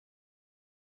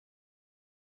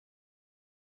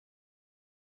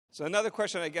So another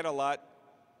question I get a lot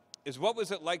is, what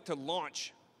was it like to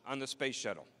launch on the space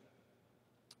shuttle?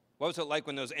 What was it like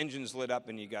when those engines lit up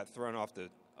and you got thrown off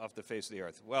the face of the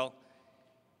Earth? Well,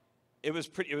 it was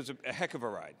a heck of a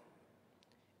ride.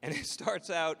 And it starts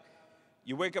out,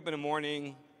 you wake up in the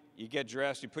morning, you get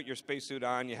dressed, you put your spacesuit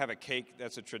on, you have a cake,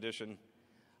 that's a tradition,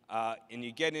 and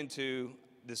you get into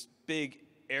this big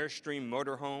Airstream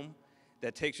motorhome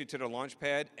that takes you to the launch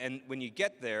pad. And when you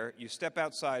get there, you step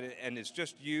outside, and it's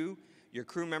just you, your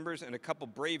crew members, and a couple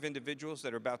brave individuals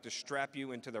that are about to strap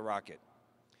you into the rocket.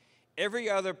 Every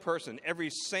other person,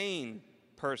 every sane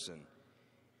person,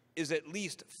 is at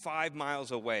least 5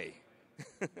 miles away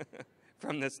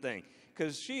from this thing,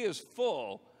 because she is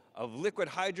full of liquid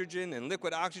hydrogen and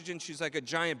liquid oxygen. She's like a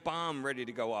giant bomb ready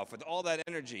to go off with all that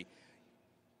energy.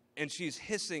 And she's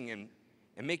hissing and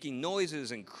making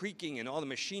noises and creaking, and all the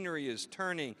machinery is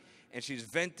turning, and she's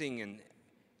venting, and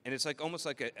it's like almost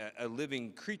like a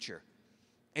living creature.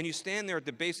 And you stand there at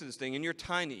the base of this thing, and you're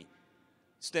tiny,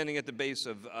 standing at the base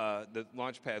of the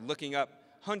launch pad, looking up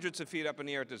hundreds of feet up in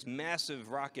the air at this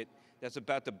massive rocket that's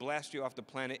about to blast you off the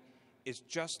planet. It's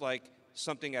just like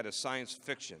something out of science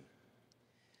fiction.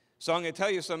 So I'm going to tell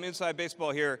you some inside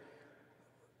baseball here.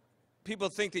 People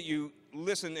think that you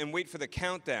listen and wait for the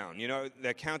countdown. You know,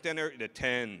 that countdown, the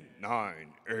 10, 9,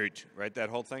 8, right, that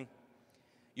whole thing?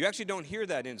 You actually don't hear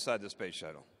that inside the space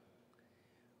shuttle.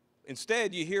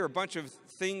 Instead, you hear a bunch of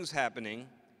things happening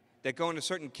that go in a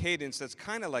certain cadence that's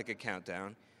kind of like a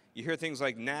countdown. You hear things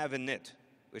like nav and nit,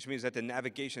 which means that the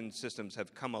navigation systems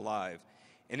have come alive.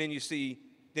 And then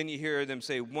you hear them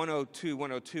say 102,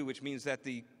 102, which means that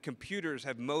the computers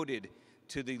have moded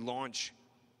to the launch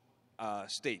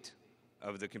state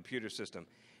of the computer system.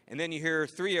 And then you hear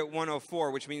 3 at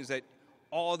 104, which means that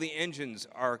all the engines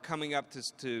are coming up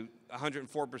to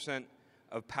 104%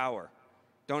 of power.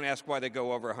 Don't ask why they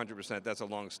go over 100%. That's a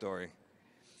long story.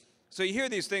 So you hear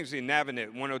these things, the Navinet,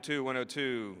 102,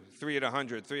 102, 3 at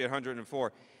 100, 3 at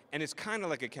 104, and it's kind of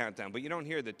like a countdown, but you don't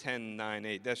hear the 10, 9,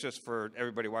 8. That's just for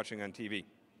everybody watching on TV.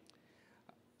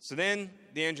 So then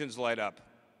the engines light up.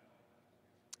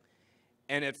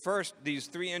 And at first, these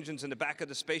 3 engines in the back of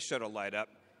the space shuttle light up,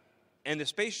 and the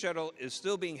space shuttle is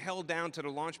still being held down to the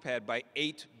launch pad by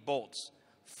 8 bolts,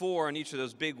 4 on each of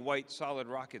those big white solid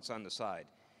rockets on the side.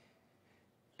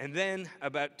 And then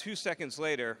about 2 seconds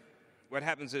later, what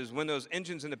happens is when those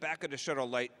engines in the back of the shuttle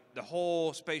light, the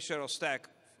whole space shuttle stack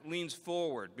leans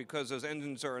forward because those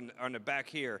engines are on the back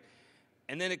here.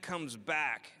 And then it comes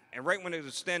back, and right when it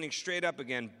is standing straight up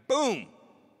again, boom,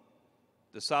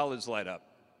 the solids light up.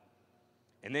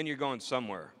 And then you're going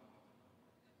somewhere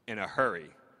in a hurry,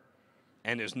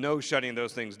 and there's no shutting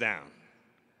those things down.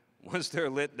 Once they're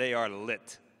lit, they are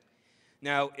lit.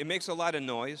 Now, it makes a lot of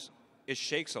noise. It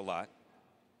shakes a lot,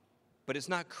 but it's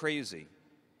not crazy.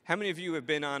 How many of you have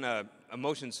been on a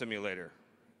motion simulator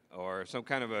or some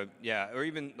kind of or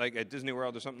even like at Disney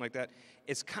World or something like that?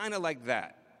 It's kind of like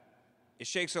that. It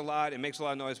shakes a lot, it makes a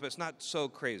lot of noise, but it's not so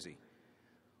crazy.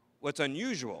 What's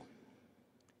unusual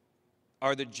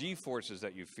are the G-forces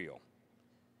that you feel.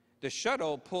 The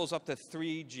shuttle pulls up to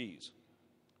 3 Gs,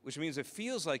 which means it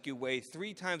feels like you weigh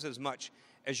 3 times as much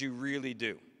as you really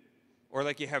do, or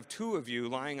like you have 2 of you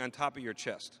lying on top of your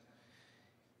chest.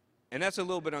 And that's a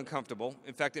little bit uncomfortable.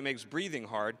 In fact, it makes breathing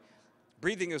hard.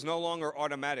 Breathing is no longer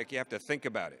automatic. You have to think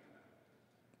about it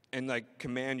and like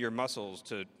command your muscles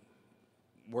to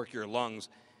work your lungs.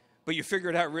 But you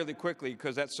figure it out really quickly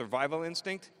because that survival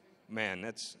instinct, man,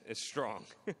 it's strong.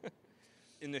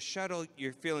 In the shuttle,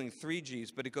 you're feeling 3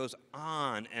 Gs, but it goes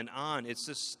on and on. It's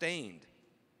sustained.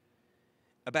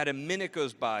 About a minute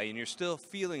goes by, and you're still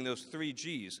feeling those 3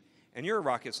 Gs. And you're a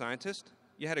rocket scientist.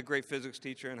 You had a great physics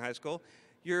teacher in high school.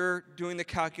 You're doing the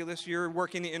calculus. You're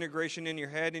working the integration in your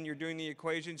head, and you're doing the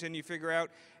equations, and you figure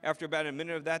out after about a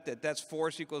minute of that's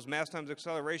force equals mass times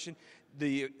acceleration.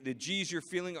 The Gs you're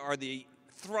feeling are the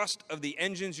thrust of the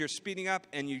engines. You're speeding up,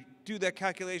 and you do that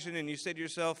calculation, and you say to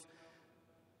yourself,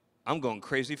 I'm going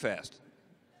crazy fast.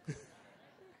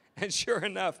 And sure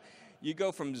enough, you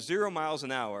go from 0 miles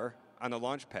an hour on the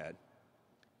launch pad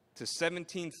to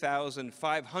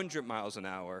 17,500 miles an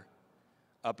hour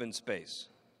up in space.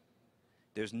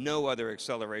 There's no other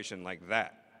acceleration like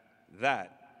that.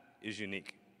 That is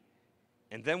unique.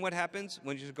 And then what happens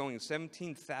when you're going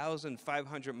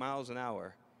 17,500 miles an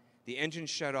hour? The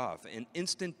engines shut off, and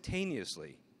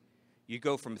instantaneously, you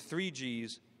go from 3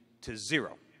 Gs to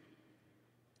 0.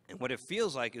 And what it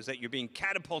feels like is that you're being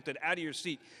catapulted out of your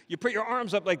seat. You put your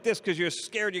arms up like this because you're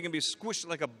scared you're going to be squished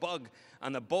like a bug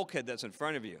on the bulkhead that's in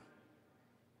front of you.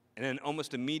 And then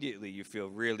almost immediately you feel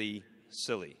really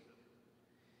silly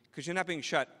because you're not being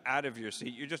shot out of your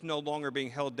seat. You're just no longer being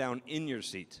held down in your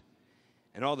seat.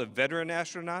 And all the veteran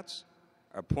astronauts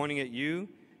are pointing at you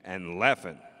and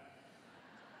laughing.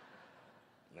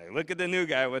 Like, look at the new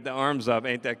guy with the arms up.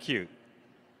 Ain't that cute?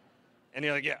 And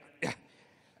you're like, yeah,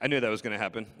 I knew that was going to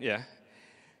happen. Yeah.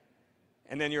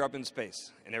 And then you're up in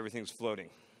space, and everything's floating.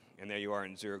 And there you are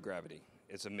in zero gravity.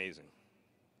 It's amazing.